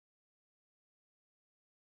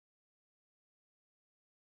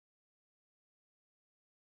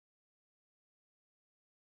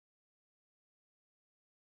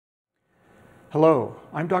Hello,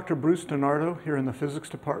 I'm Dr. Bruce DiNardo here in the Physics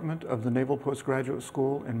Department of the Naval Postgraduate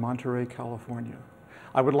School in Monterey, California.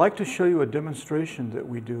 I would like to show you a demonstration that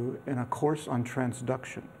we do in a course on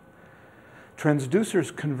transduction.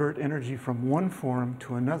 Transducers convert energy from one form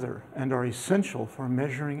to another and are essential for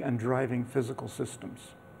measuring and driving physical systems.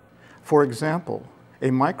 For example,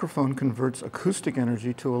 a microphone converts acoustic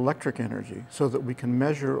energy to electric energy so that we can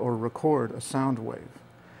measure or record a sound wave.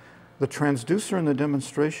 The transducer in the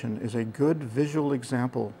demonstration is a good visual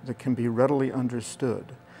example that can be readily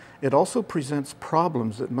understood. It also presents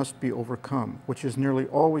problems that must be overcome, which is nearly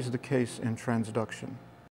always the case in transduction.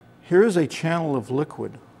 Here is a channel of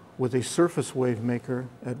liquid with a surface wave maker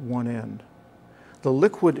at one end. The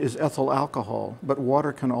liquid is ethyl alcohol, but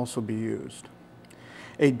water can also be used.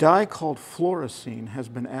 A dye called fluorescein has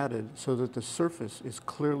been added so that the surface is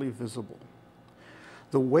clearly visible.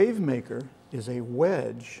 The wave maker is a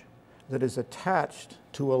wedge that is attached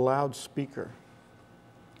to a loudspeaker.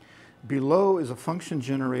 Below is a function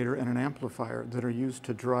generator and an amplifier that are used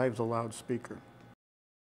to drive the loudspeaker.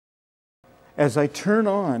 As I turn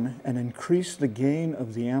on and increase the gain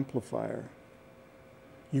of the amplifier,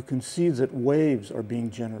 you can see that waves are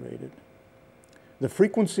being generated. The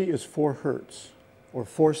frequency is 4 Hertz, or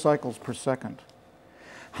 4 cycles per second.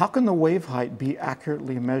 How can the wave height be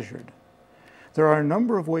accurately measured? There are a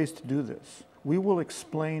number of ways to do this. We will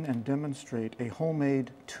explain and demonstrate a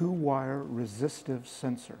homemade 2-wire resistive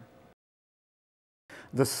sensor.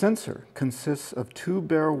 The sensor consists of 2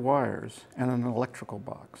 bare wires and an electrical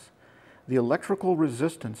box. The electrical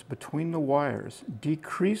resistance between the wires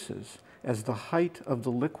decreases as the height of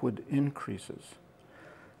the liquid increases.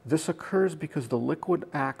 This occurs because the liquid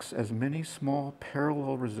acts as many small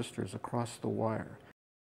parallel resistors across the wire.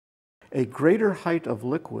 A greater height of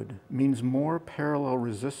liquid means more parallel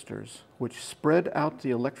resistors, which spread out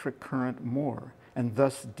the electric current more and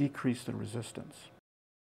thus decrease the resistance.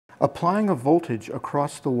 Applying a voltage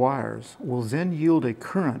across the wires will then yield a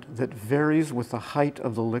current that varies with the height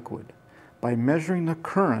of the liquid. By measuring the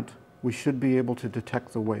current, we should be able to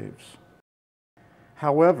detect the waves.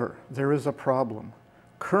 However, there is a problem.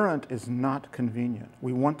 Current is not convenient.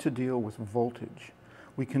 We want to deal with voltage.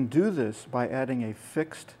 We can do this by adding a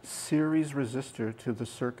fixed series resistor to the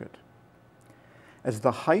circuit. As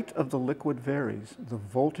the height of the liquid varies, the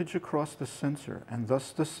voltage across the sensor and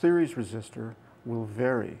thus the series resistor will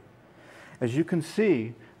vary. As you can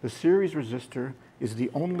see, the series resistor is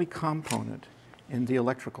the only component in the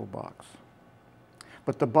electrical box.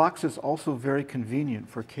 But the box is also very convenient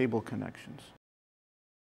for cable connections.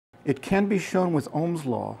 It can be shown with Ohm's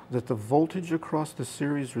law that the voltage across the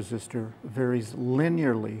series resistor varies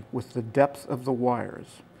linearly with the depth of the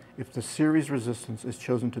wires if the series resistance is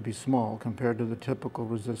chosen to be small compared to the typical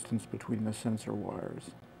resistance between the sensor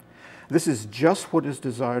wires. This is just what is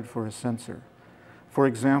desired for a sensor. For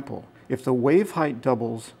example, if the wave height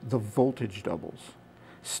doubles, the voltage doubles.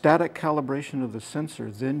 Static calibration of the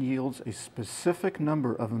sensor then yields a specific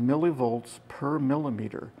number of millivolts per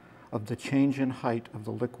millimeter of the change in height of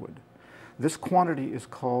the liquid. This quantity is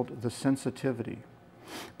called the sensitivity.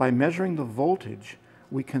 By measuring the voltage,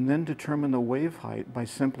 we can then determine the wave height by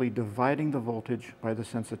simply dividing the voltage by the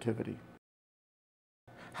sensitivity.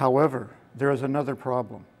 However, there is another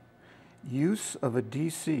problem. Use of a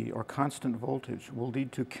DC, or constant voltage, will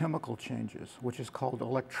lead to chemical changes, which is called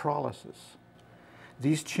electrolysis.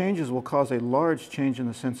 These changes will cause a large change in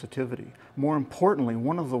the sensitivity. More importantly,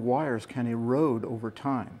 one of the wires can erode over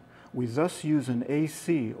time. We thus use an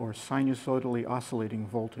AC, or sinusoidally-oscillating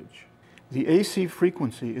voltage. The AC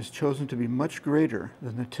frequency is chosen to be much greater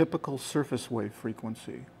than the typical surface wave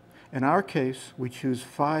frequency. In our case, we choose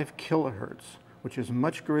 5 kilohertz, which is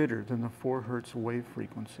much greater than the 4 hertz wave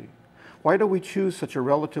frequency. Why do we choose such a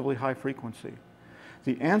relatively high frequency?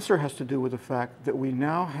 The answer has to do with the fact that we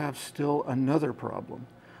now have still another problem.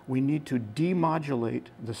 We need to demodulate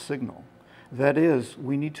the signal. That is,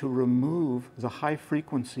 we need to remove the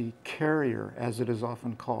high-frequency carrier, as it is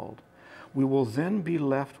often called. We will then be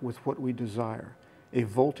left with what we desire, a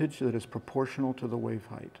voltage that is proportional to the wave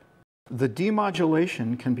height. The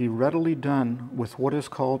demodulation can be readily done with what is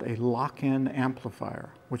called a lock-in amplifier,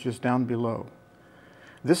 which is down below.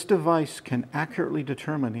 This device can accurately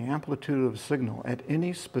determine the amplitude of a signal at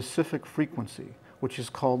any specific frequency, which is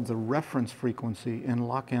called the reference frequency in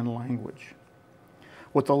lock-in language.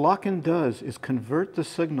 What the lock-in does is convert the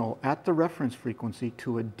signal at the reference frequency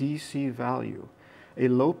to a DC value. A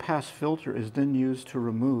low-pass filter is then used to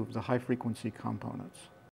remove the high-frequency components.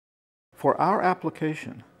 For our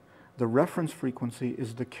application, the reference frequency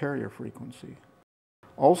is the carrier frequency.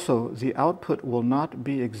 Also, the output will not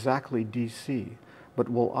be exactly DC, but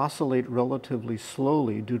will oscillate relatively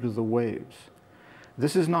slowly due to the waves.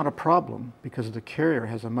 This is not a problem because the carrier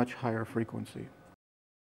has a much higher frequency.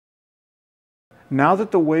 Now that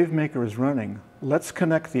the wavemaker is running, let's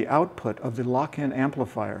connect the output of the lock-in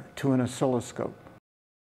amplifier to an oscilloscope.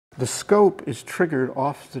 The scope is triggered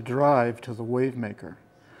off the drive to the wavemaker.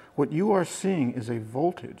 What you are seeing is a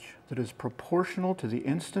voltage that is proportional to the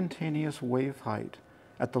instantaneous wave height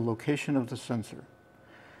at the location of the sensor.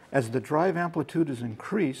 As the drive amplitude is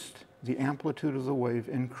increased, the amplitude of the wave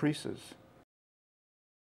increases.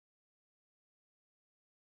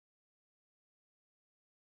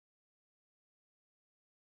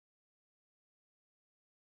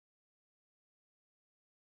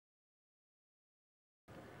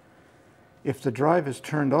 If the drive is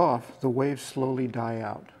turned off, the waves slowly die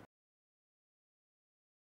out.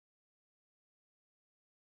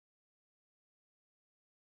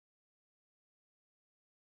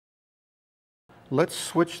 Let's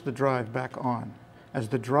switch the drive back on. As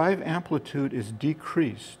the drive amplitude is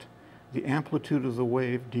decreased, the amplitude of the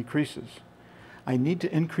wave decreases. I need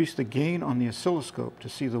to increase the gain on the oscilloscope to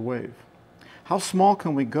see the wave. How small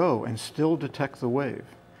can we go and still detect the wave?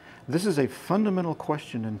 This is a fundamental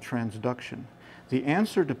question in transduction. The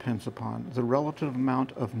answer depends upon the relative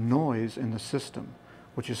amount of noise in the system,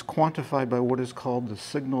 which is quantified by what is called the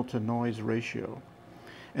signal-to-noise ratio.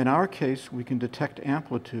 In our case, we can detect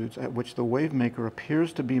amplitudes at which the wavemaker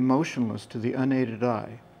appears to be motionless to the unaided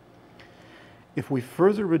eye. If we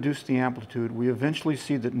further reduce the amplitude, we eventually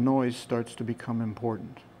see that noise starts to become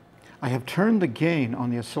important. I have turned the gain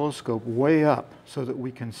on the oscilloscope way up so that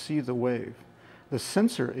we can see the wave. The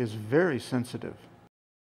sensor is very sensitive.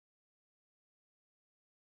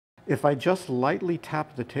 If I just lightly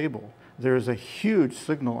tap the table, there is a huge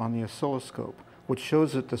signal on the oscilloscope, which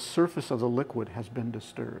shows that the surface of the liquid has been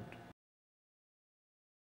disturbed.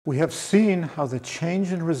 We have seen how the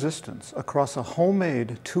change in resistance across a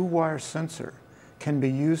homemade 2-wire sensor can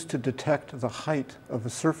be used to detect the height of a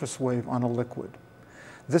surface wave on a liquid.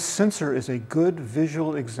 This sensor is a good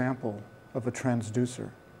visual example of a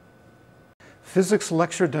transducer. Physics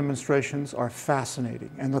lecture demonstrations are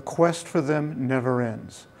fascinating, and the quest for them never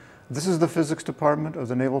ends. This is the Physics Department of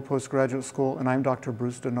the Naval Postgraduate School, and I'm Dr.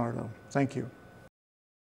 Bruce DiNardo. Thank you.